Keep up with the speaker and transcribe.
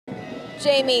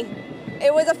Jamie,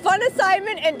 it was a fun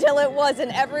assignment until it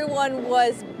wasn't. Everyone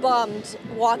was bummed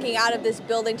walking out of this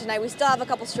building tonight. We still have a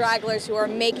couple stragglers who are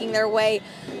making their way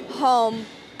home.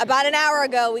 About an hour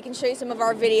ago, we can show you some of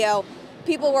our video,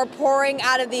 people were pouring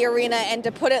out of the arena, and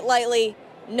to put it lightly,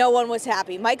 no one was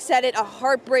happy. Mike said it, a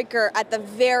heartbreaker at the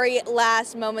very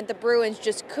last moment. The Bruins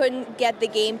just couldn't get the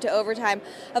game to overtime.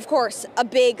 Of course, a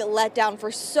big letdown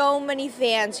for so many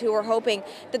fans who were hoping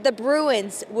that the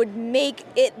Bruins would make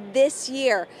it this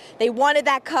year. They wanted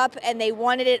that cup and they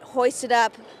wanted it hoisted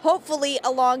up, hopefully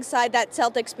alongside that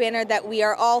Celtics banner that we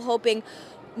are all hoping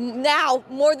now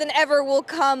more than ever will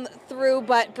come through,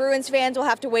 but Bruins fans will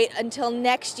have to wait until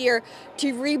next year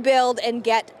to rebuild and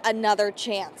get another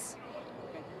chance.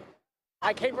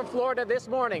 I came from Florida this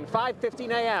morning, 5:15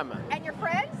 a.m. And your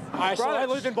friends? I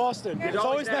lived in Boston. It's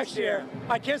always next year.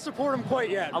 I can't support them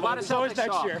quite yet. A lot of always Celtics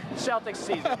next talk. year. Celtics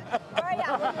season.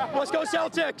 Let's go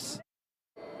Celtics!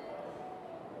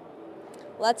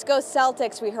 Let's go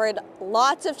Celtics. We heard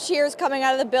lots of cheers coming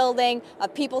out of the building,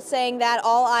 of people saying that,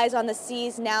 all eyes on the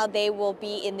C's. Now they will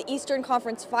be in the Eastern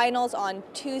Conference Finals on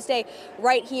Tuesday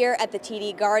right here at the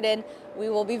TD Garden. We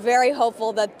will be very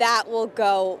hopeful that that will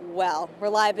go well. We're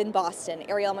live in Boston.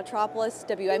 Ariel Metropolis,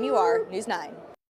 WMUR News 9.